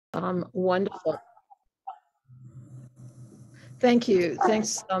Wonderful. Thank you.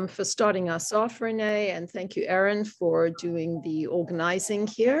 Thanks for starting us off, Renee, and thank you, Erin, for doing the organizing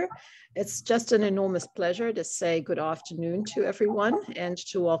here. It's just an enormous pleasure to say good afternoon to everyone and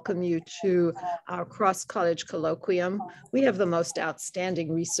to welcome you to our cross-college colloquium. We have the most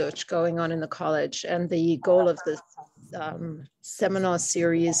outstanding research going on in the college, and the goal of this seminar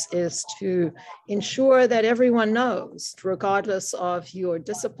series is to ensure that everyone knows, regardless of your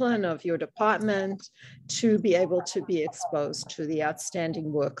discipline, of your department, to be able to be exposed to the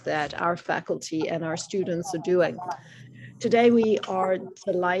outstanding work that our faculty and our students are doing. Today, we are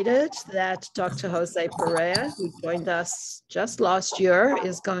delighted that Dr. Jose Perea, who joined us just last year,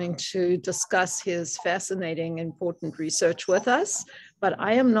 is going to discuss his fascinating, important research with us. But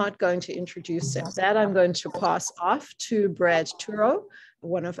I am not going to introduce him. That I'm going to pass off to Brad Turo,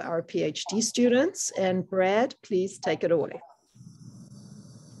 one of our PhD students. And Brad, please take it away.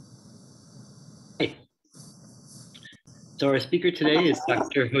 Hey. So our speaker today is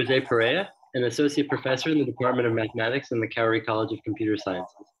Dr. Jose Perea, an associate professor in the Department of Mathematics in the Cowrie College of Computer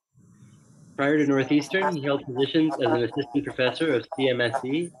Sciences. Prior to Northeastern, he held positions as an assistant professor of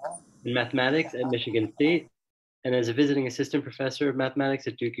CMSE in mathematics at Michigan State and as a visiting assistant professor of mathematics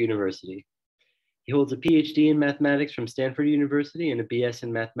at Duke University. He holds a PhD in mathematics from Stanford University and a BS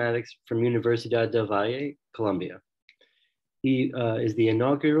in mathematics from Universidad del Valle, Colombia. He is the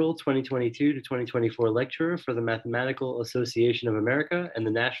inaugural 2022 to 2024 lecturer for the Mathematical Association of America and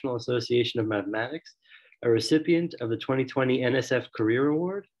the National Association of Mathematics, a recipient of the 2020 NSF Career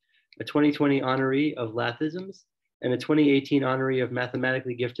Award, a 2020 honoree of Lathisms, and a 2018 honoree of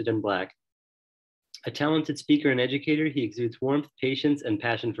Mathematically Gifted and Black. A talented speaker and educator, he exudes warmth, patience, and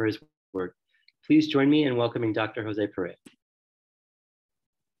passion for his work. Please join me in welcoming Dr. Jose Perea.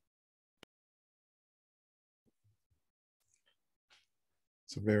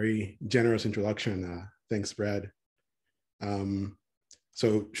 It's a very generous introduction. Thanks, Brad.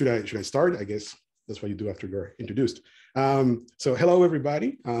 So should I start? I guess that's what you do after you're introduced. So hello,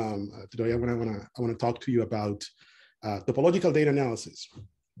 everybody. Today I want to talk to you about topological data analysis.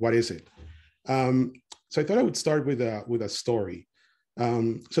 What is it? So I thought I would start with a story.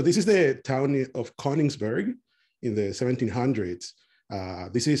 So this is the town of Königsberg in the 1700s.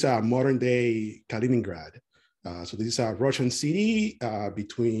 This is a modern day Kaliningrad. So this is a Russian city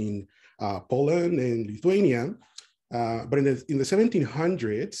between Poland and Lithuania. But in the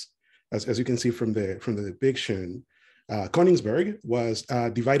 1700s, as you can see from the depiction, Königsberg was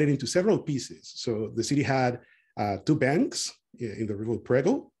divided into several pieces. So the city had two banks in the river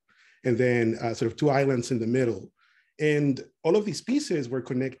Prego, and then sort of two islands in the middle. And all of these pieces were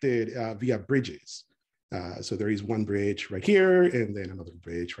connected via bridges. So there is one bridge right here, and then another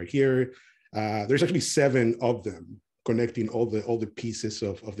bridge right here. There's actually 7 of them connecting all the pieces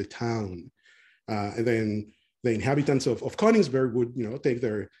of the town. And then the inhabitants of Königsberg would take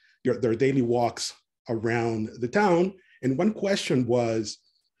their daily walks around the town. And one question was,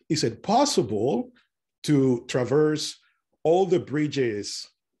 is it possible to traverse all the bridges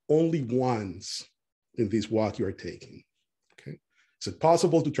only once in this walk you are taking? Okay. Is it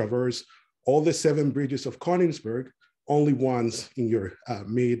possible to traverse all the 7 bridges of Königsberg only once in your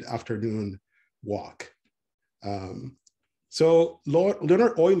mid-afternoon walk? So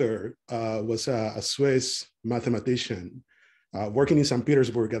Leonhard Euler was a Swiss mathematician working in St.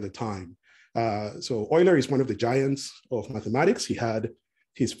 Petersburg at the time. So Euler is one of the giants of mathematics. He had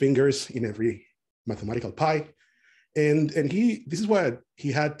his fingers in every mathematical pie. And this is what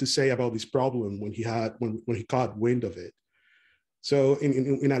he had to say about this problem when he caught wind of it. So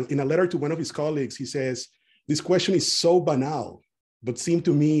in a letter to one of his colleagues, he says, "This question is so banal, but seemed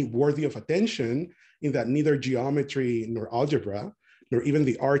to me worthy of attention in that neither geometry nor algebra, nor even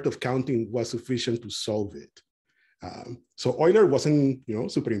the art of counting was sufficient to solve it." So Euler wasn't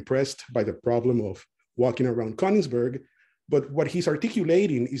super impressed by the problem of walking around Königsberg, but what he's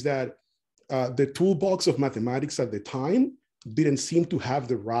articulating is that the toolbox of mathematics at the time didn't seem to have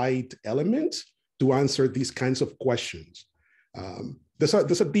the right elements to answer these kinds of questions.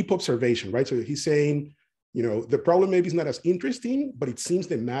 There's a deep observation, right? So he's saying, the problem maybe is not as interesting, but it seems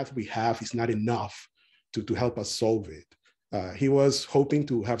the math we have is not enough to help us solve it. He was hoping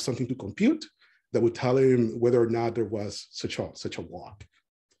to have something to compute that would tell him whether or not there was such a walk,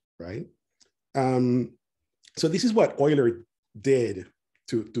 right? So this is what Euler did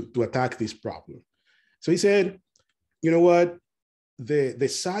to attack this problem. So he said, you know what? The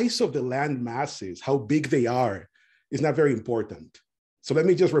size of the land masses, how big they are, is not very important. So let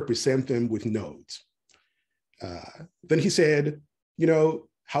me just represent them with nodes. Then he said,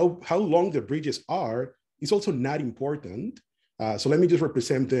 how long the bridges are is also not important So let me just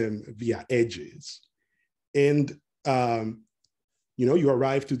represent them via edges. And you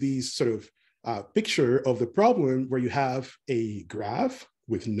arrive to these sort of picture of the problem where you have a graph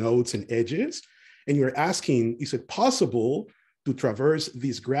with nodes and edges, and you're asking, is it possible to traverse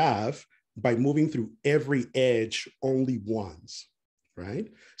this graph by moving through every edge only once, right?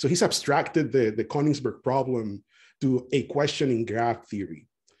 So he's abstracted the Königsberg problem to a question in graph theory.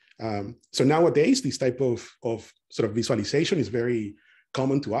 So nowadays, this type of sort of visualization is very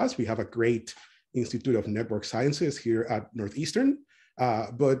common to us. We have a great Institute of Network Sciences here at Northeastern.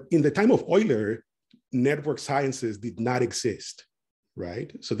 But in the time of Euler, network sciences did not exist,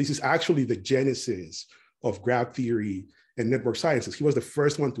 right? So this is actually the genesis of graph theory and network sciences. He was the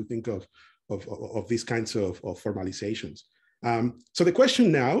first one to think of these kinds of formalizations. So the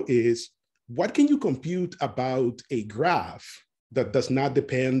question now is, what can you compute about a graph that does not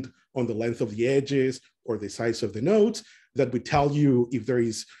depend on the length of the edges or the size of the nodes that would tell you if there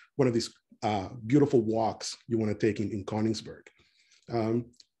is one of these beautiful walks you want to take in Königsberg?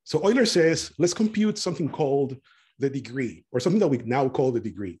 So Euler says, let's compute something called the degree, or something that we now call the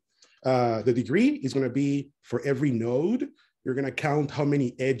degree. The degree is going to be for every node, you're going to count how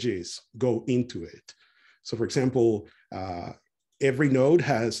many edges go into it. So for example, every node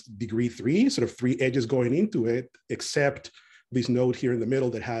has degree 3, sort of 3 edges going into it, except this node here in the middle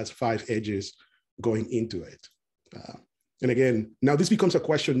that has 5 edges going into it. And again, now this becomes a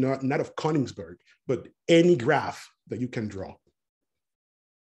question not of Königsberg, but any graph that you can draw.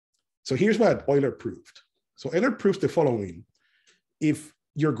 So here's what Euler proved. So Euler proves the following. If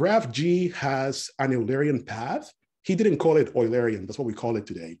your graph G has an Eulerian path, he didn't call it Eulerian, that's what we call it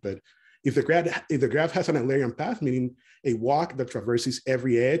today. But if the graph has an Eulerian path, meaning a walk that traverses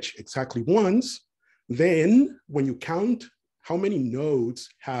every edge exactly once, then when you count how many nodes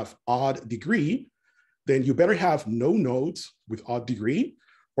have odd degree, then you better have no nodes with odd degree,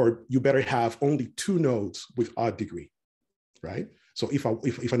 or you better have only 2 nodes with odd degree, right? So if an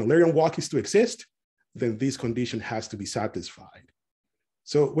Eulerian walk is to exist, then this condition has to be satisfied.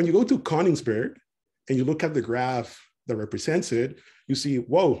 So when you go to Königsberg and you look at the graph that represents it, you see,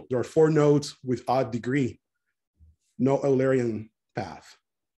 whoa, there are 4 nodes with odd degree, no Eulerian path,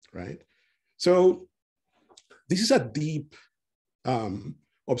 right? So this is a deep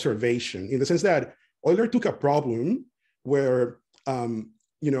observation in the sense that Euler took a problem where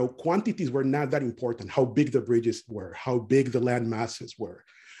quantities were not that important, how big the bridges were, how big the land masses were.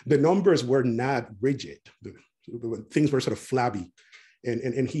 The numbers were not rigid. Things were sort of flabby.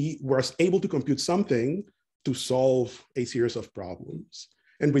 And he was able to compute something to solve a series of problems.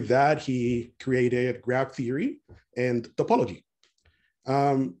 And with that, he created graph theory and topology.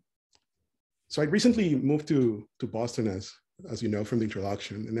 So I recently moved to Boston, as you know from the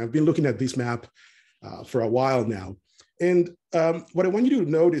introduction, and I've been looking at this map for a while now. And what I want you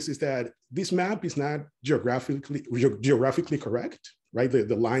to notice is that this map is not geographically correct, right?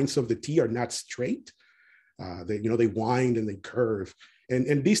 The lines of the T are not straight. They wind and they curve.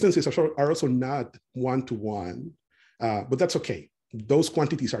 And distances are also not one-to-one, but that's okay. Those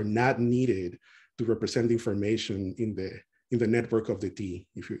quantities are not needed to represent the information in the network of the T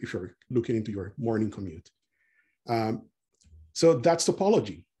if you're looking into your morning commute. So that's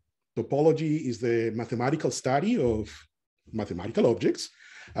topology. Topology is the mathematical study of mathematical objects,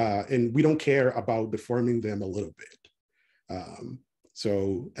 and we don't care about deforming them a little bit. In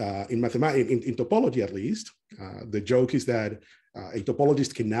topology, at least, the joke is that a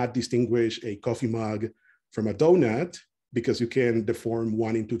topologist cannot distinguish a coffee mug from a donut because you can deform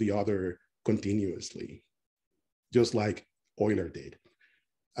one into the other continuously, just like Euler did.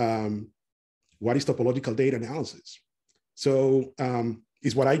 What is topological data analysis? So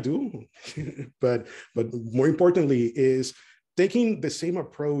is what I do, but more importantly is taking the same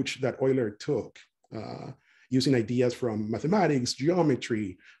approach that Euler took, using ideas from mathematics,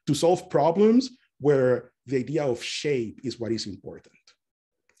 geometry, to solve problems where the idea of shape is what is important,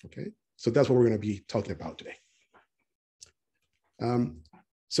 okay? So that's what we're gonna be talking about today.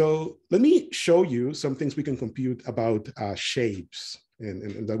 So let me show you some things we can compute about shapes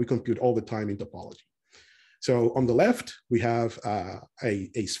and that we compute all the time in topology. So on the left, we have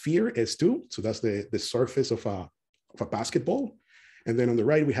a sphere, S2. So that's the surface of a basketball. And then on the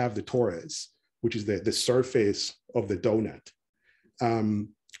right, we have the torus, which is the surface of the donut.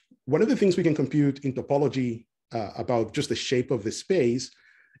 One of the things we can compute in topology about just the shape of the space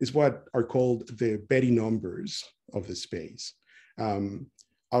is what are called the Betti numbers of the space.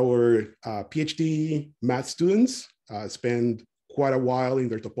 Our PhD math students spend quite a while in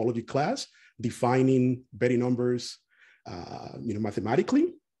their topology class defining Betti numbers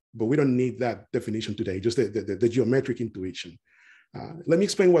mathematically, but we don't need that definition today, just the geometric intuition. Let me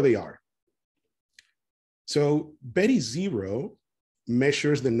explain what they are. So Betty 0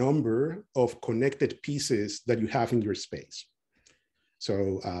 measures the number of connected pieces that you have in your space.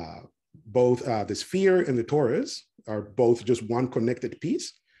 So both the sphere and the torus are both just one connected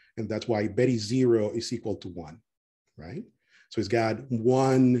piece, and that's why Betty 0 is equal to 1, right? So it's got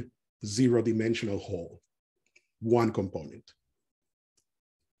one zero-dimensional whole, one component.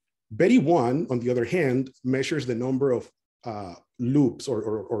 Betty 1, on the other hand, measures the number of loops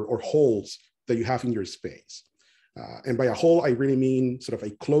or holes that you have in your space. And by a hole, I really mean sort of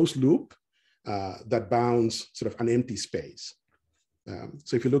a closed loop that bounds sort of an empty space.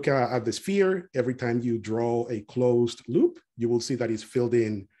 So if you look at the sphere, every time you draw a closed loop, you will see that it's filled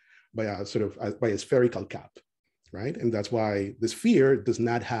in by a by a spherical cap, right? And that's why the sphere does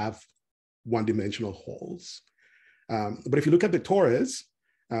not have one-dimensional holes. But if you look at the torus,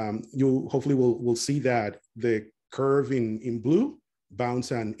 you hopefully will see that the curve in blue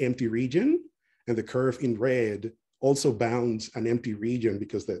bounds an empty region, and the curve in red also bounds an empty region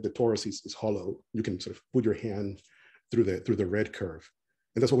because the torus is hollow. You can sort of put your hand through the red curve.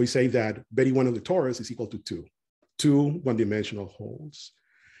 And that's why we say that Betty 1 of the torus is equal to two one-dimensional holes.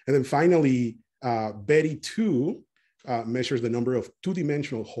 And then finally, Betty 2 measures the number of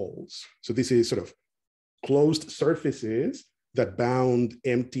two-dimensional holes. So this is sort of closed surfaces that bound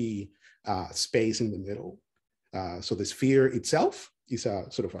empty space in the middle. So the sphere itself is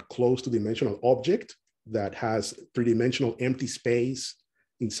a sort of a closed two-dimensional object that has three-dimensional empty space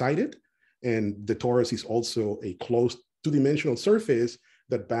inside it. And the torus is also a closed two-dimensional surface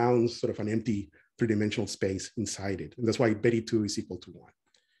that bounds sort of an empty three-dimensional space inside it. And that's why Betty 2 is equal to 1.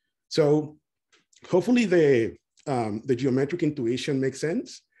 So hopefully the geometric intuition makes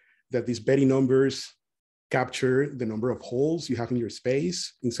sense, that these Betty numbers capture the number of holes you have in your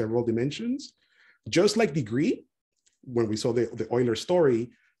space in several dimensions. Just like degree, when we saw the Euler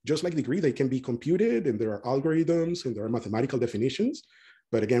story, just like degree, they can be computed, and there are algorithms and there are mathematical definitions.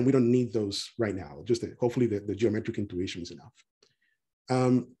 But again, we don't need those right now. Just hopefully the geometric intuition is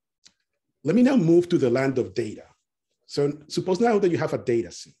enough. Let me now move to the land of data. So suppose now that you have a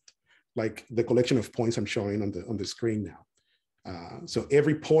data set, like the collection of points I'm showing on the screen now. So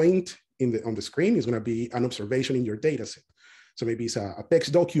every point on the screen is going to be an observation in your data set. So maybe it's a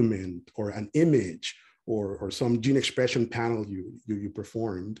text document or an image or some gene expression panel you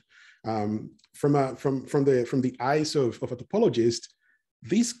performed. From the eyes of a topologist,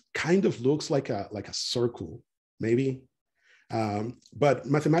 this kind of looks like a circle, maybe. But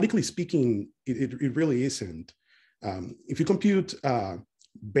mathematically speaking, it really isn't. If you compute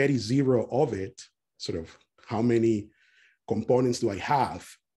Betty 0 of it, sort of how many components do I have,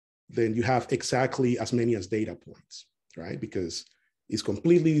 then you have exactly as many as data points, right? Because it's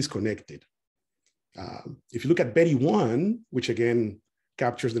completely disconnected. If you look at Betty 1, which again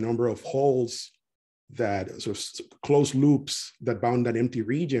captures the number of holes that sort of closed loops that bound an empty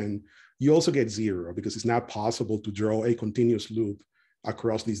region, you also get 0 because it's not possible to draw a continuous loop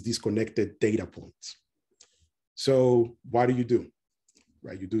across these disconnected data points. So what do?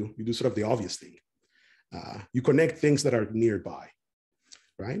 Right, you do sort of the obvious thing. You connect things that are nearby,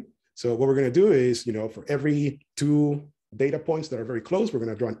 right? So what we're going to do is, for every 2 data points that are very close, we're going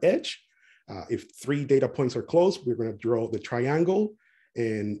to draw an edge. If 3 data points are close, we're going to draw the triangle.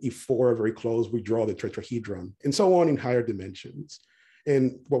 And if 4 are very close, we draw the tetrahedron, and so on in higher dimensions.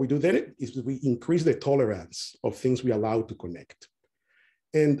 And what we do then is we increase the tolerance of things we allow to connect.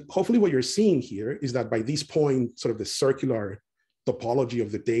 And hopefully what you're seeing here is that by this point, sort of the circular topology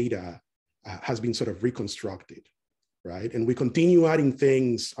of the data has been sort of reconstructed, right? And we continue adding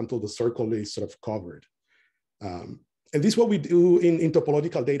things until the circle is sort of covered. And this is what we do in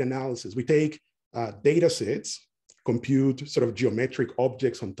topological data analysis. We take data sets, compute sort of geometric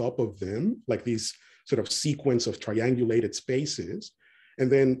objects on top of them, like this sort of sequence of triangulated spaces,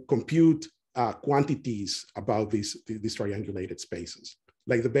 and then compute quantities about these triangulated spaces,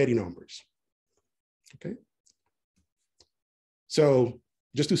 like the Betty numbers, okay? So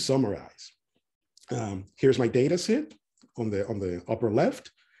just to summarize, here's my data set on the upper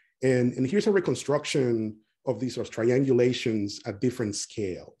left, and here's a reconstruction of these sort of triangulations at different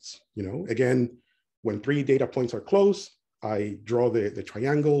scales. Again, when 3 data points are close, I draw the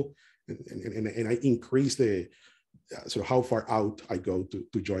triangle, and I increase the sort of how far out I go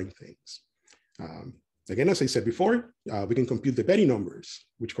to join things. Again, as I said before, we can compute the Betty numbers,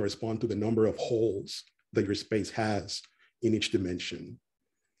 which correspond to the number of holes that your space has in each dimension.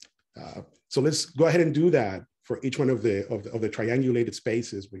 So let's go ahead and do that for each one of the triangulated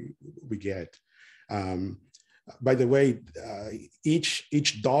spaces we get. By the way, each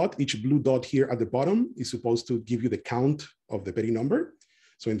blue dot here at the bottom is supposed to give you the count of the Betti number.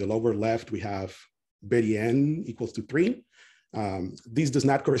 So in the lower left, we have Betti n equals to 3. This does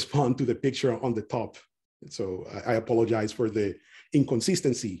not correspond to the picture on the top. So I apologize for the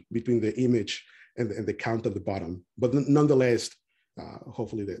inconsistency between the image and the count at the bottom. But nonetheless,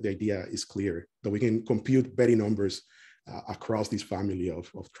 hopefully the idea is clear that we can compute Betti numbers across this family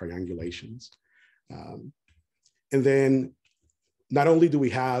of triangulations. And then not only do we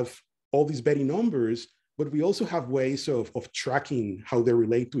have all these Betti numbers, but we also have ways of tracking how they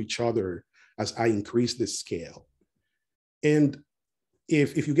relate to each other as I increase the scale. And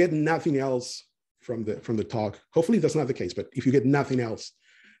if you get nothing else from the talk, hopefully that's not the case, but if you get nothing else,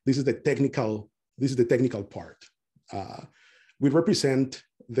 this is the technical part. We represent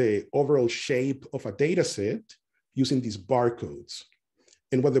the overall shape of a data set using these barcodes.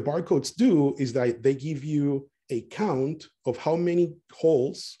 And what the barcodes do is that they give you a count of how many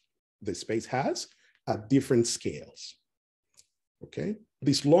holes the space has at different scales, okay?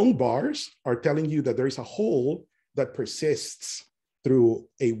 These long bars are telling you that there is a hole that persists through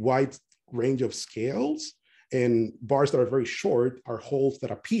a wide range of scales, and bars that are very short are holes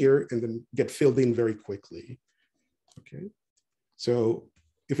that appear and then get filled in very quickly, okay? So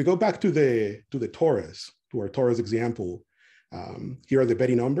if we go back to our torus example, here are the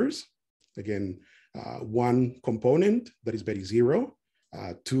Betti numbers. Again, one component that is Betti 0,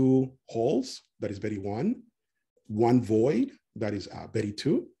 2 holes that is Betti 1, one void that is Betti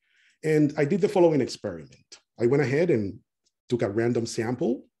 2. And I did the following experiment. I went ahead and took a random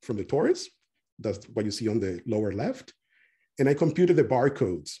sample from the torus. That's what you see on the lower left. And I computed the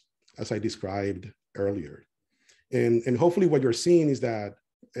barcodes as I described earlier. And hopefully what you're seeing is that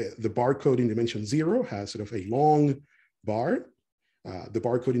the barcode in dimension 0 has sort of a long bar. The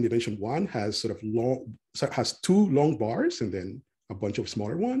barcode in dimension 1 has has 2 long bars and then a bunch of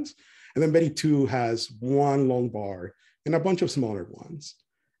smaller ones. And then Betti 2 has 1 long bar and a bunch of smaller ones.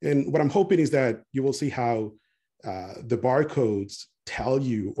 And what I'm hoping is that you will see how the barcodes tell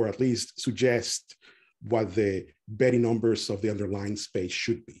you, or at least suggest, what the Betti numbers of the underlying space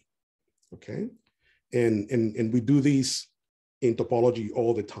should be, okay? And we do this in topology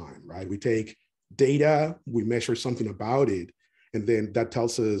all the time, right? We take data, we measure something about it, and then that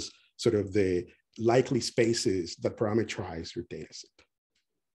tells us sort of the likely spaces that parameterize your data set,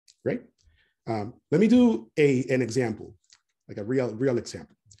 right? Let me do an example, like a real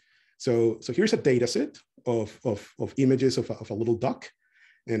example. So here's a data set of images of a little duck,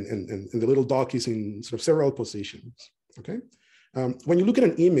 and the little duck is in sort of several positions, okay? When you look at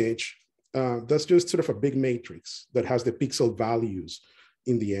an image, that's just sort of a big matrix that has the pixel values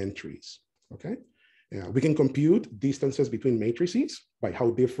in the entries, okay? We can compute distances between matrices by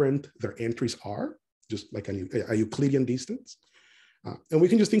how different their entries are, just like a Euclidean distance. And we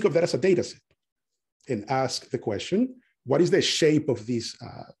can just think of that as a data set and ask the question, what is the shape of this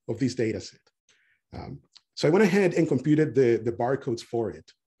data set? So I went ahead and computed the barcodes for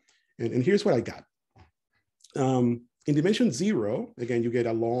it. And here's what I got. In dimension 0, again, you get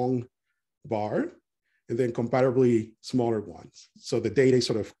a long bar and then comparably smaller ones. So the data is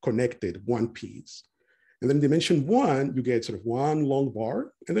sort of connected, one piece. And then in dimension 1, you get sort of one long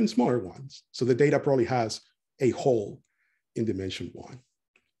bar and then smaller ones. So the data probably has a hole in dimension 1.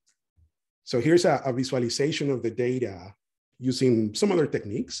 So here's a visualization of the data using some other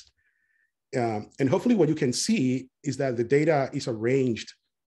techniques. And hopefully what you can see is that the data is arranged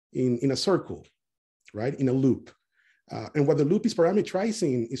in a circle, right? In a loop. And what the loop is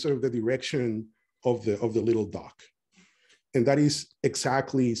parameterizing is sort of the direction of the little duck. And that is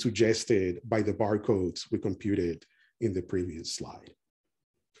exactly suggested by the barcodes we computed in the previous slide.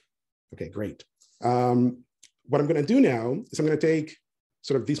 Okay, great. What I'm gonna do now is I'm gonna take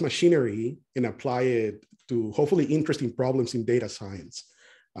sort of this machinery and apply it to hopefully interesting problems in data science.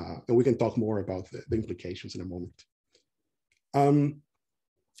 And we can talk more about the implications in a moment.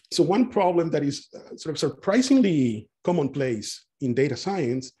 So one problem that is sort of surprisingly commonplace in data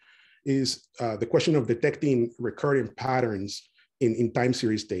science is the question of detecting recurrent patterns in time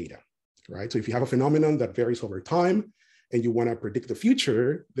series data, right? So if you have a phenomenon that varies over time and you want to predict the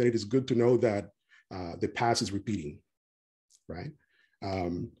future, then it is good to know that the past is repeating, right?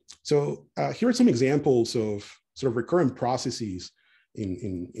 So here are some examples of sort of recurrent processes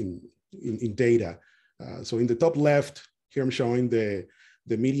in data. So in the top left, here I'm showing the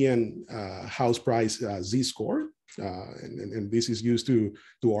median house price z-score. And this is used to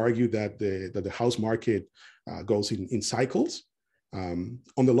argue that the house market goes in cycles. On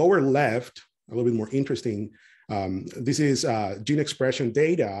the lower left, a little bit more interesting, this is gene expression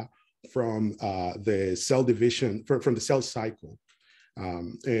data from the cell division, from the cell cycle.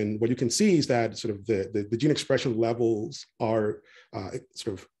 And what you can see is that sort of the gene expression levels are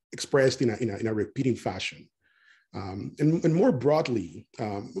sort of expressed in a repeating fashion. And more broadly,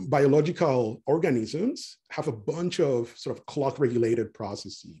 biological organisms have a bunch of sort of clock-regulated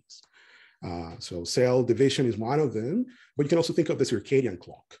processes. So cell division is one of them, but you can also think of the circadian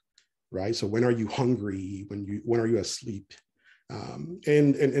clock, right? So when are you hungry? When are you asleep?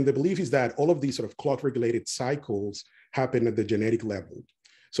 And the belief is that all of these sort of clock-regulated cycles happen at the genetic level.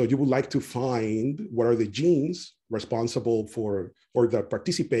 So you would like to find what are the genes responsible for or that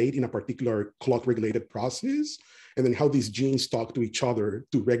participate in a particular clock-regulated process, and then how these genes talk to each other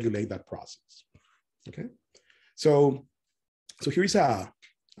to regulate that process. Okay, so here's a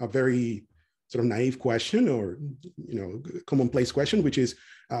very sort of naive question, or commonplace question, which is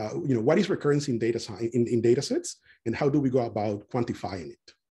what is recurrence in data sets, and how do we go about quantifying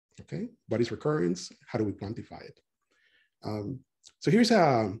it? Okay, what is recurrence? How do we quantify it? So here's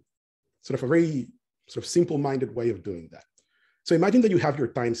a sort of a very sort of simple-minded way of doing that. So imagine that you have your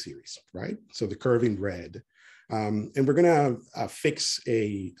time series, right? So the curve in red. And we're going to fix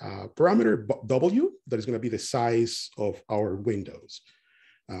a parameter W that is going to be the size of our windows.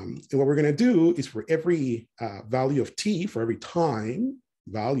 And what we're going to do is for every value of t, for every time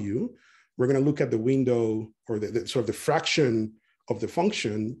value, we're going to look at the window, or the sort of the fraction of the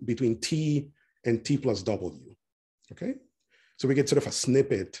function between t and t plus w. Okay, so we get sort of a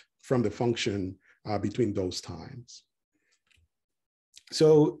snippet from the function between those times.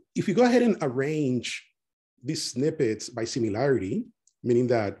 So if you go ahead and arrange these snippets by similarity, meaning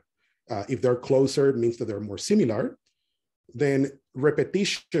that if they're closer, it means that they're more similar, then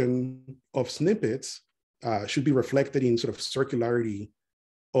repetition of snippets should be reflected in sort of circularity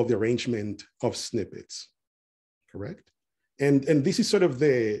of the arrangement of snippets, correct? And this is sort of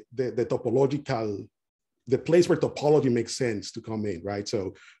the topological, the place where topology makes sense to come in, right?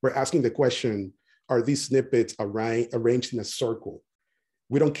 So we're asking the question, are these snippets arranged in a circle?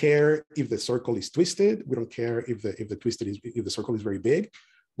 We don't care if the circle is twisted. We don't care if the circle is very big.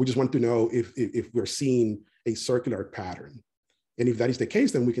 We just want to know if we're seeing a circular pattern. And if that is the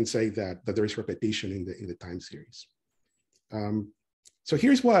case, then we can say that there is repetition in the time series. So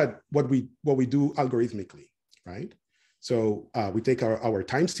here's what we do algorithmically, right? So we take our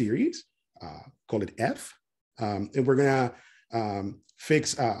time series, call it F, and we're gonna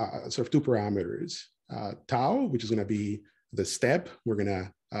fix sort of two parameters, tau, which is gonna be the step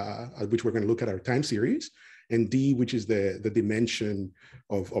at which we're gonna look at our time series, and D, which is the dimension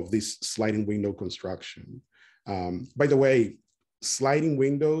of this sliding window construction. By the way, sliding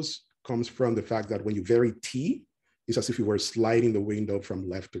windows comes from the fact that when you vary T, it's as if you were sliding the window from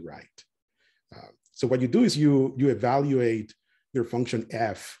left to right. So what you do is you evaluate your function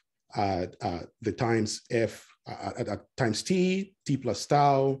F at the times F at times T plus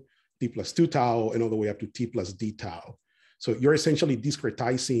tau, T plus 2 tau, and all the way up to T plus D tau. So you're essentially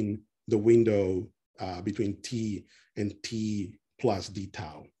discretizing the window between T and T plus D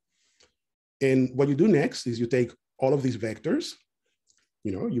tau. And what you do next is you take all of these vectors,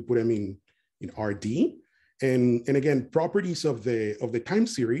 you put them in RD, and again, properties of the time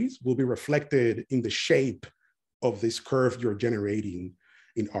series will be reflected in the shape of this curve you're generating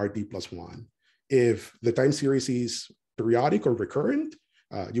in RD plus 1. If the time series is periodic or recurrent,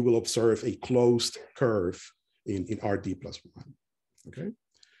 you will observe a closed curve in RD plus 1, okay?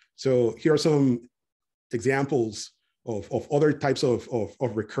 So here are some examples of other types of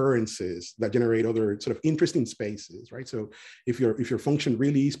recurrences that generate other sort of interesting spaces, right? So if your function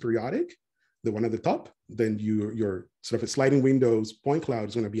really is periodic, the one at the top, then your sort of a sliding windows point cloud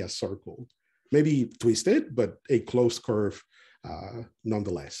is going to be a circle, maybe twisted, but a closed curve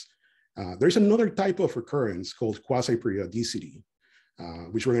nonetheless. There's another type of recurrence called quasi-periodicity,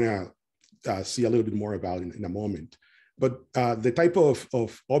 which we're going to see a little bit more about in a moment. But the type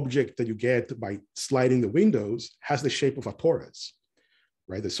of object that you get by sliding the windows has the shape of a torus,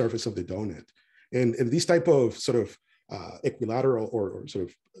 right? The surface of the donut. And this type of sort of equilateral or sort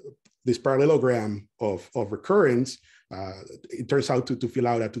of this parallelogram of recurrence, it turns out to fill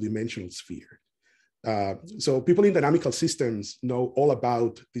out a two-dimensional sphere. So people in dynamical systems know all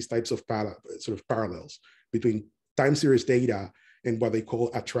about these types of sort of parallels between time series data and what they call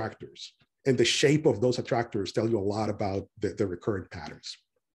attractors. And the shape of those attractors tell you a lot about the recurrent patterns.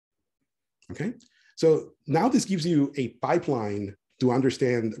 Okay, so now this gives you a pipeline to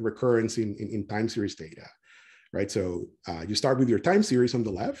understand recurrence in time series data, right? So you start with your time series on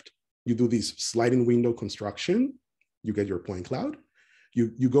the left, you do this sliding window construction, you get your point cloud.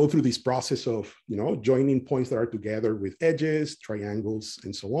 you go through this process of, joining points that are together with edges, triangles,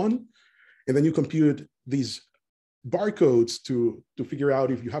 and so on. And then you compute these barcodes to figure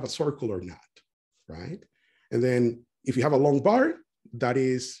out if you have a circle or not, right? And then if you have a long bar, that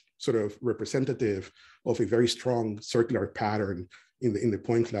is sort of representative of a very strong circular pattern in the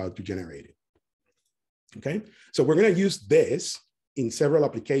point cloud you generated. Okay, so we're going to use this in several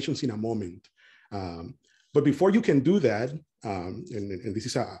applications in a moment. But before you can do that, and this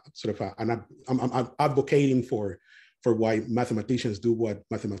is a sort of I'm advocating for why mathematicians do what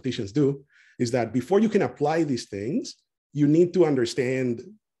mathematicians do, is that before you can apply these things, you need to understand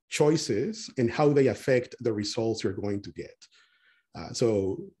choices and how they affect the results you're going to get.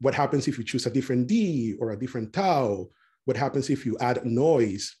 So what happens if you choose a different D or a different tau? What happens if you add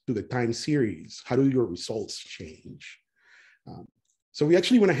noise to the time series? How do your results change? So we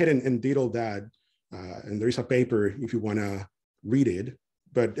actually went ahead and did all that. And there is a paper if you want to read it.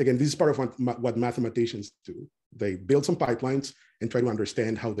 But again, this is part of what mathematicians do. They build some pipelines and try to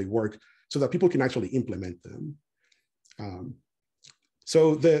understand how they work so that people can actually implement them.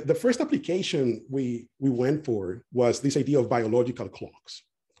 So the first application we went for was this idea of biological clocks,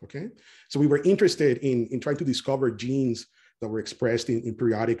 okay? So we were interested in trying to discover genes that were expressed in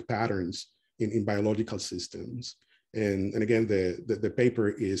periodic patterns in biological systems. And again, the paper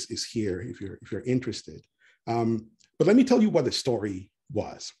is here if you're interested. But let me tell you what the story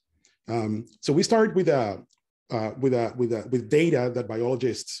was. So we started with data that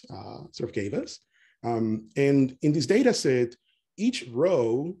biologists sort of gave us. And in this data set, each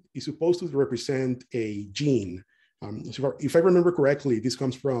row is supposed to represent a gene. So if I remember correctly, this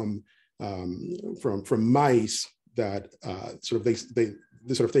comes from mice that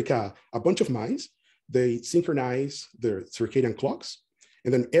they sort of take a bunch of mice, they synchronize their circadian clocks,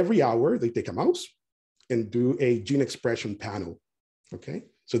 and then every hour they take a mouse and do a gene expression panel. Okay,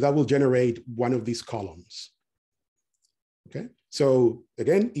 so that will generate one of these columns. Okay, so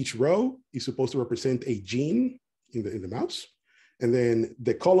again, each row is supposed to represent a gene in the mouse. And then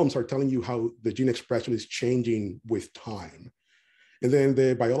the columns are telling you how the gene expression is changing with time. And then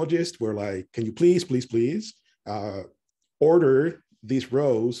the biologists were like, can you please order these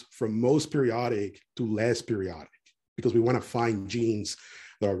rows from most periodic to less periodic, because we want to find genes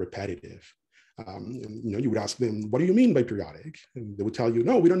that are repetitive. And, you would ask them, what do you mean by periodic? And they would tell you,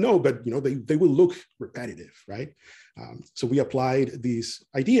 no, we don't know, but they will look repetitive, right? So we applied this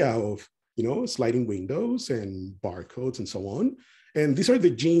idea of sliding windows and barcodes and so on. And these are the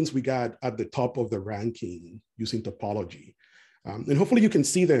genes we got at the top of the ranking using topology. And hopefully you can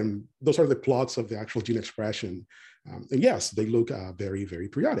see them. Those are the plots of the actual gene expression. And yes, they look very, very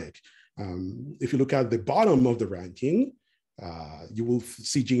periodic. If you look at the bottom of the ranking, you will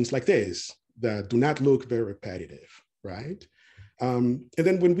see genes like this that do not look very repetitive, right? And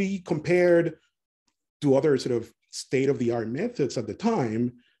then when we compared to other sort of state-of-the-art methods at the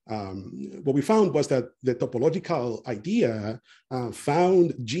time, what we found was that the topological idea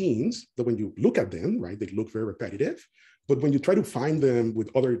found genes that when you look at them, right, they look very repetitive, but when you try to find them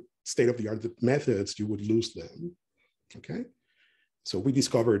with other state-of-the-art methods, you would lose them, okay? So we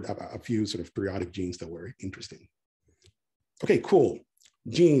discovered a few sort of periodic genes that were interesting. Okay, cool.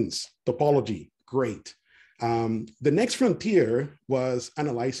 Genes, topology, great. The next frontier was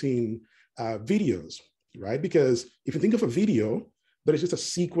analyzing videos, right? Because if you think of a video, that is just a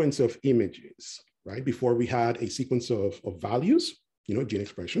sequence of images, right? Before we had a sequence of values, gene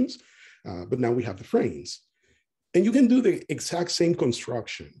expressions, but now we have the frames. And you can do the exact same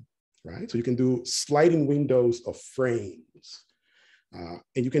construction, right? So you can do sliding windows of frames.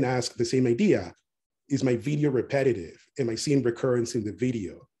 And you can ask the same idea. Is my video repetitive? Am I seeing recurrence in the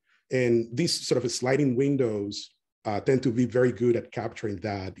video? And these sort of sliding windows tend to be very good at capturing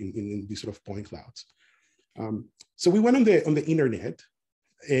that in these sort of point clouds. So we went on the internet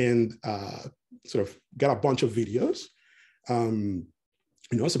and sort of got a bunch of videos. Some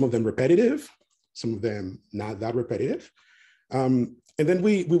of them repetitive, some of them not that repetitive. And then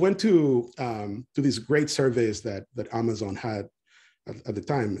we went to this great service that Amazon had at the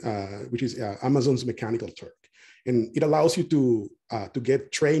time, which is Amazon's Mechanical Turk. And it allows you to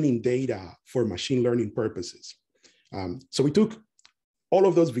get training data for machine learning purposes. So we took all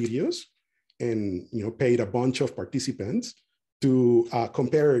of those videos and paid a bunch of participants to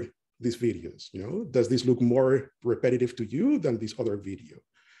compare these videos. Does this look more repetitive to you than this other video?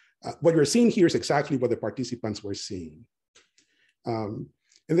 What you're seeing here is exactly what the participants were seeing. And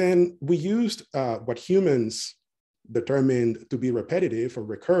then we used what humans determined to be repetitive or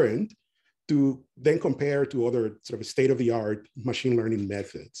recurrent to then compare to other sort of state-of-the-art machine learning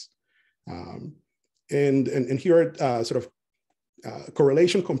methods. And here are sort of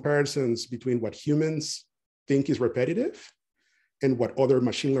correlation comparisons between what humans think is repetitive and what other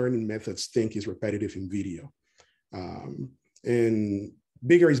machine learning methods think is repetitive in video. And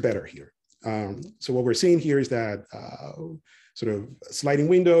bigger is better here. So what we're seeing here is that sort of sliding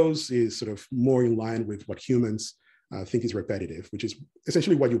windows is sort of more in line with what humans think is repetitive, which is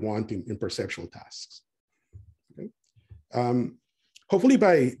essentially what you want in perceptual tasks. Okay. Hopefully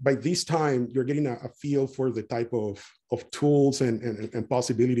by this time, you're getting a feel for the type of tools and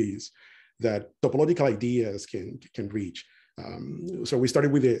possibilities that topological ideas can reach. So we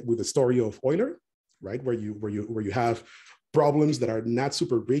started with the story of Euler, right? Where you have problems that are not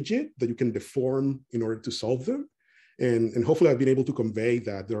super rigid, that you can deform in order to solve them. And hopefully I've been able to convey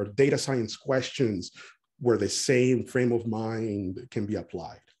that there are data science questions where the same frame of mind can be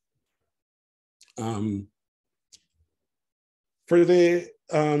applied. For the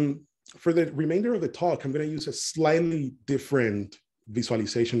remainder of the talk, I'm going to use a slightly different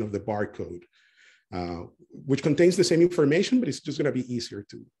visualization of the barcode, which contains the same information, but it's just going to be easier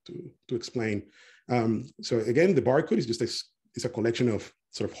to explain. So again, the barcode is just a collection of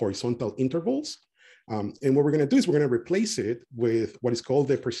sort of horizontal intervals. And what we're going to do is we're going to replace it with what is called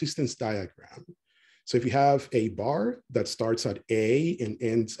the persistence diagram. So if you have a bar that starts at A and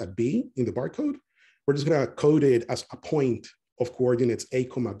ends at B in the barcode, we're just going to code it as a point of coordinates A,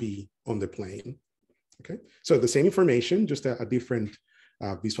 B on the plane. Okay, so the same information, just a different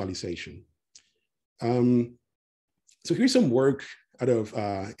visualization. So here's some work out of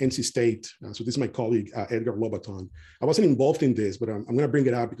NC State. So this is my colleague, Edgar Lobaton. I wasn't involved in this, but I'm going to bring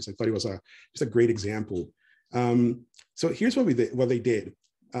it up because I thought it was just a great example. So here's what they did.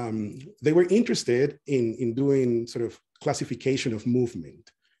 They were interested in doing sort of classification of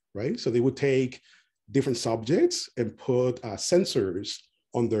movement, right? So they would take different subjects and put sensors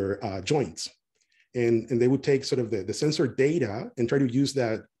on their joints. And they would take sort of the sensor data and try to use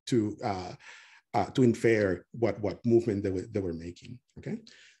that to infer what movement they were making, okay?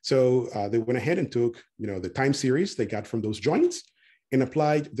 So they went ahead and took, the time series they got from those joints and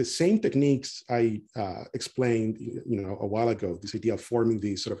applied the same techniques I explained, a while ago, this idea of forming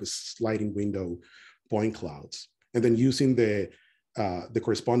these sort of a sliding window point clouds, and then using the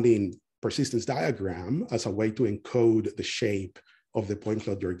corresponding persistence diagram as a way to encode the shape of the point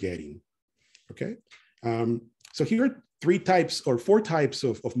cloud you're getting, okay? So here are four types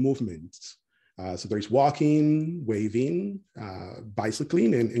of movements. So there's walking, waving,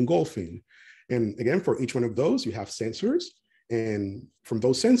 bicycling, and golfing. And again, for each one of those, you have sensors. And from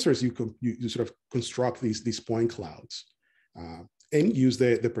those sensors, you sort of construct these point clouds and use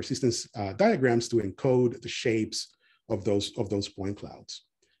the persistence diagrams to encode the shapes of those point clouds.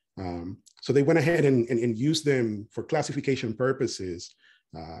 So they went ahead and used them for classification purposes.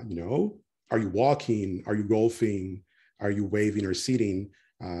 Are you walking? Are you golfing? Are you waving or sitting?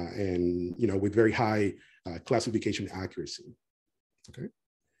 And with very high classification accuracy. Okay.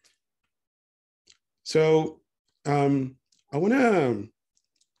 So I want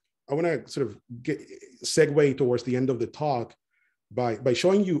to sort of segue towards the end of the talk by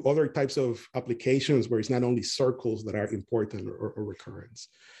showing you other types of applications where it's not only circles that are important or recurrence.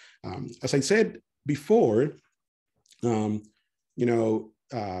 As I said before, if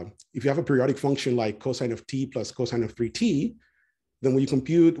you have a periodic function like cosine of t plus cosine of 3t, then when you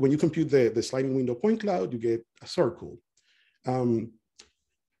compute the sliding window point cloud, you get a circle.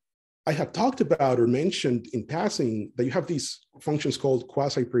 I have talked about or mentioned in passing that you have these functions called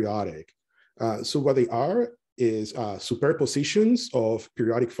quasi-periodic. So what they are is superpositions of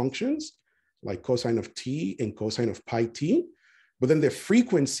periodic functions like cosine of t and cosine of pi t, but then the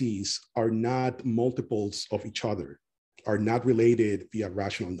frequencies are not multiples of each other, are not related via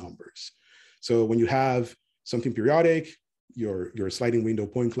rational numbers. So when you have something periodic, your sliding window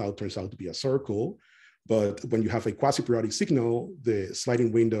point cloud turns out to be a circle. But when you have a quasi-periodic signal, the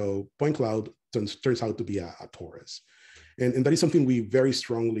sliding window point cloud turns out to be a torus. And that is something we very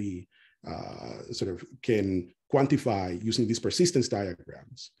strongly sort of can quantify using these persistence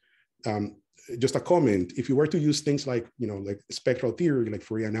diagrams. Just a comment, if you were to use things like spectral theory, like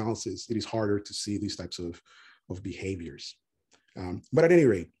Fourier analysis, it is harder to see these types of behaviors. But at any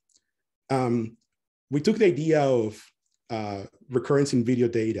rate, we took the idea of recurrence in video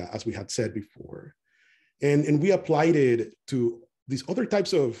data, as we had said before, and we applied it to these other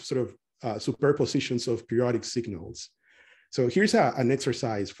types of sort of superpositions of periodic signals. So here's an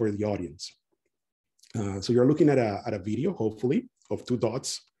exercise for the audience. So you're looking at a video, hopefully, of two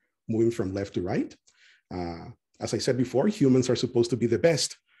dots moving from left to right. As I said before, humans are supposed to be the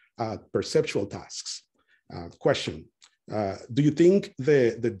best at perceptual tasks. Question, do you think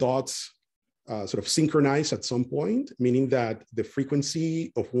the dots sort of synchronized at some point, meaning that the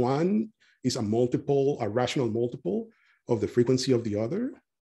frequency of one is a rational multiple of the frequency of the other.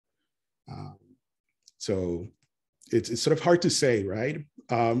 So it's sort of hard to say, right?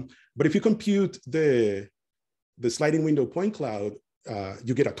 But if you compute the sliding window point cloud,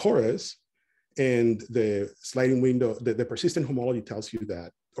 you get a torus, and the sliding window, the persistent homology tells you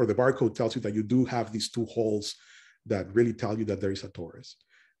that, or the barcode tells you that you do have these two holes that really tell you that there is a torus.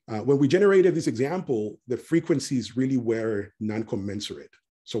 When we generated this example, the frequencies really were non-commensurate.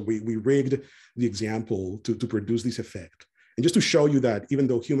 So we rigged the example to produce this effect. And just to show you that even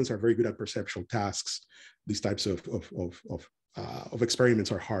though humans are very good at perceptual tasks, these types of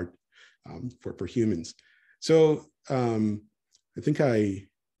experiments are hard for humans. So I think okay,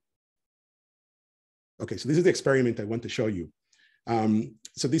 so this is the experiment I want to show you.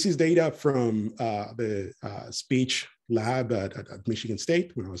 So this is data from the speech lab at Michigan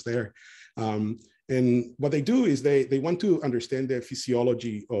State when I was there. And what they do is they want to understand the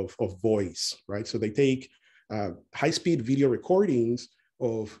physiology of voice, right? So they take high-speed video recordings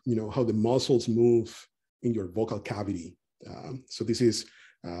of how the muscles move in your vocal cavity. So this is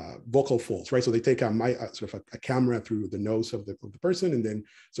vocal folds, right? So they take sort of a camera through the nose of the person, and then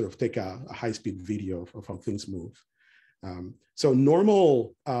sort of take a high-speed video of how things move. So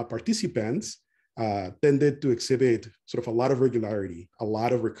normal participants tended to exhibit sort of a lot of regularity, a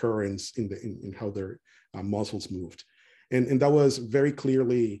lot of recurrence in how their muscles moved. And that was very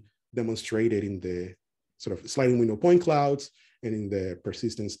clearly demonstrated in the sort of sliding window point clouds and in the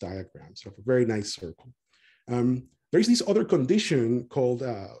persistence diagram, sort of a very nice circle. There's this other condition called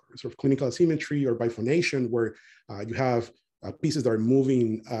sort of clinical asymmetry or biphonation, where you have pieces that are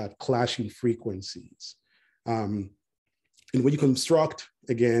moving at clashing frequencies. And when you construct,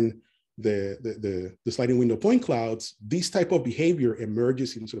 again, the sliding window point clouds, this type of behavior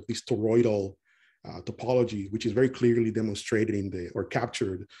emerges in sort of this toroidal topology, which is very clearly demonstrated or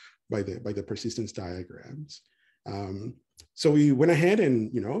captured by the persistence diagrams. So we went ahead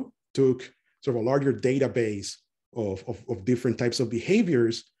and took sort of a larger database of different types of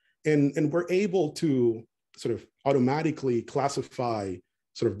behaviors, and we're able to sort of automatically classify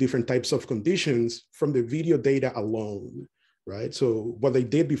sort of different types of conditions from the video data alone, right? So what they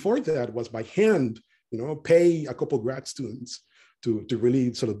did before that was by hand, pay a couple grad students to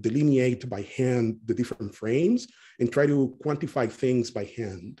really sort of delineate by hand the different frames and try to quantify things by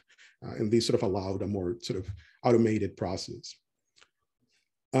hand. And this sort of allowed a more sort of automated process.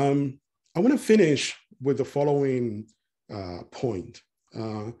 I want to finish with the following point.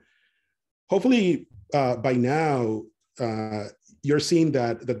 Hopefully by now, you're seeing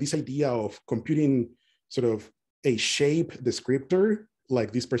that this idea of computing sort of a shape descriptor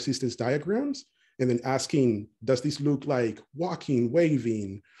like these persistence diagrams, and then asking, does this look like walking,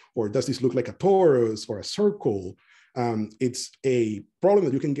 waving, or does this look like a torus or a circle? It's a problem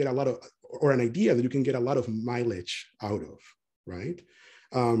that you can get a lot of, or an idea that you can get a lot of mileage out of, right?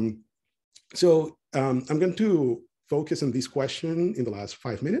 So I'm going to focus on this question in the last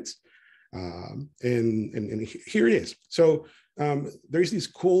 5 minutes. And here it is. So there's this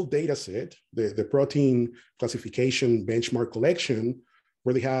cool data set, the protein classification benchmark collection,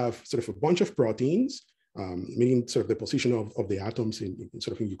 where they have sort of a bunch of proteins, meaning sort of the position of the atoms in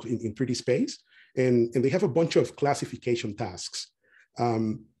 3D space. And they have a bunch of classification tasks.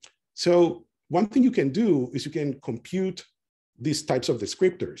 So one thing you can do is you can compute these types of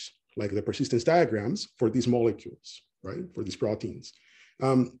descriptors, like the persistence diagrams for these molecules, right? For these proteins.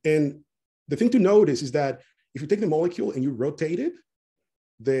 And the thing to notice is that if you take the molecule and you rotate it,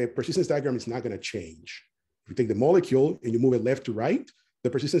 the persistence diagram is not going to change. If you take the molecule and you move it left to right, the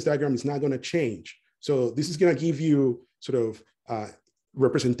persistence diagram is not going to change. So this is going to give you sort of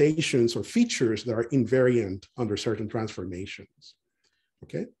representations or features that are invariant under certain transformations.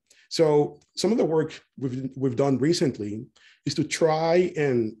 Okay. So some of the work we've done recently is to try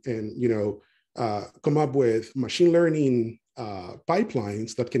and come up with machine learning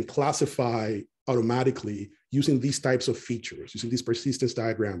pipelines that can classify automatically using these types of features, using these persistence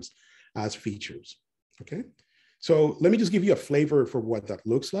diagrams as features. Okay. So let me just give you a flavor for what that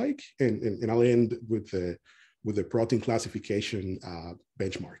looks like, and I'll end with the protein classification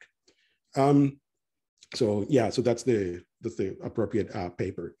benchmark. So yeah, so that's the appropriate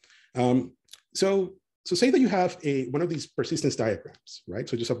paper. So say that you have one of these persistence diagrams, right?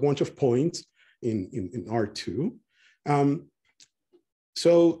 So just a bunch of points in R2.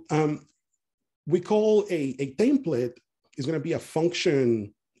 We call a template is going to be a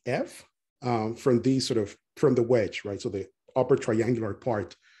function f from these from the wedge, right? So the upper triangular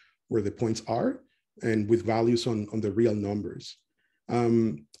part where the points are, and with values on the real numbers.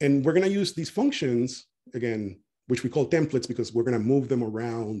 And we're going to use these functions, again, which we call templates, because we're going to move them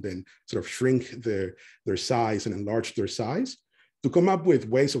around and sort of shrink their size and enlarge their size to come up with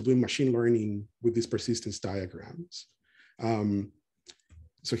ways of doing machine learning with these persistence diagrams.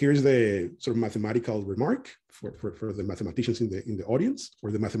 So here's the sort of mathematical remark for the mathematicians in the audience,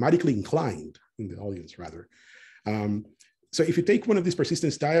 or the mathematically inclined in the audience, rather. So if you take one of these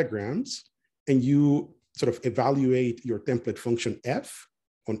persistence diagrams and you sort of evaluate your template function f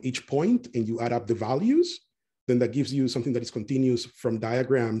on each point, and you add up the values, then that gives you something that is continuous from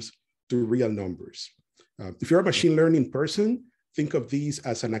diagrams to real numbers. If you're a machine learning person, think of these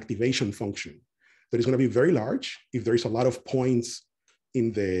as an activation function that is going to be very large if there is a lot of points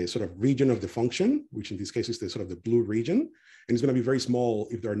in the sort of region of the function, which in this case is the sort of the blue region. And it's going to be very small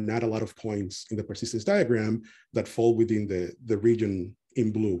if there are not a lot of points in the persistence diagram that fall within the region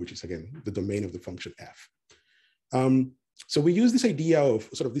in blue, which is, again, the domain of the function f. So we use this idea of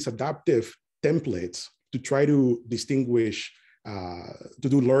sort of these adaptive templates to try to distinguish, to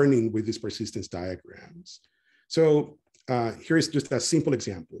do learning with these persistence diagrams. So here is just a simple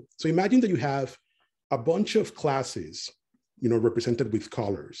example. So imagine that you have a bunch of classes, represented with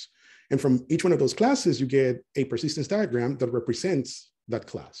colors. And from each one of those classes, you get a persistence diagram that represents that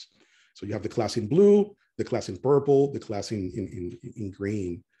class. So you have the class in blue, the class in purple, the class in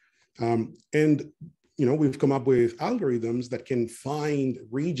green. And we've come up with algorithms that can find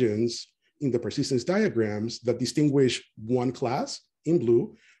regions in the persistence diagrams that distinguish one class in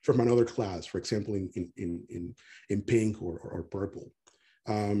blue from another class, for example, in pink or purple.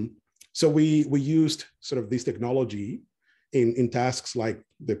 So we used sort of this technology in tasks like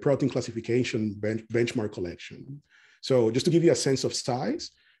the protein classification benchmark collection. So just to give you a sense of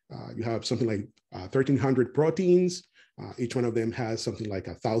size, you have something like 1,300 proteins. Each one of them has something like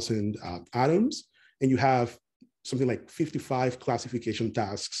 1,000 atoms, and you have something like 55 classification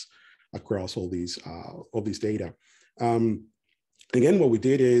tasks across all these data. Again, what we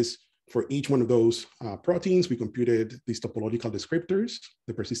did is, for each one of those proteins, we computed these topological descriptors,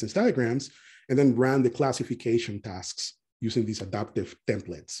 the persistence diagrams, and then ran the classification tasks using these adaptive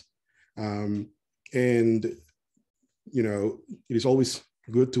templates. And, it is always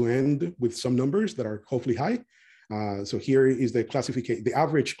good to end with some numbers that are hopefully high. So here is the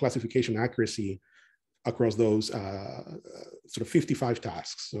average classification accuracy across those sort of 55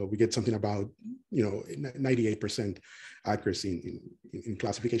 tasks. So we get something about 98% accuracy in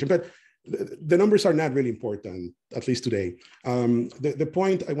classification. But the numbers are not really important, at least today. The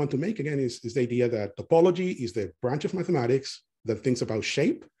point I want to make again is the idea that topology is the branch of mathematics that thinks about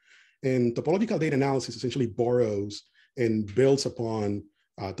shape, and topological data analysis essentially borrows and builds upon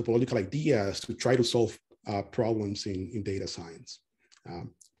topological ideas to try to solve problems in data science.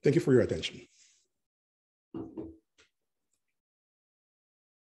 Thank you for your attention.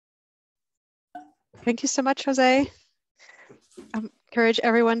 Thank you so much, Jose. Encourage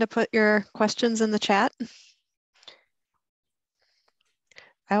everyone to put your questions in the chat.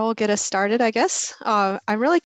 I will get us started, I guess. I'm really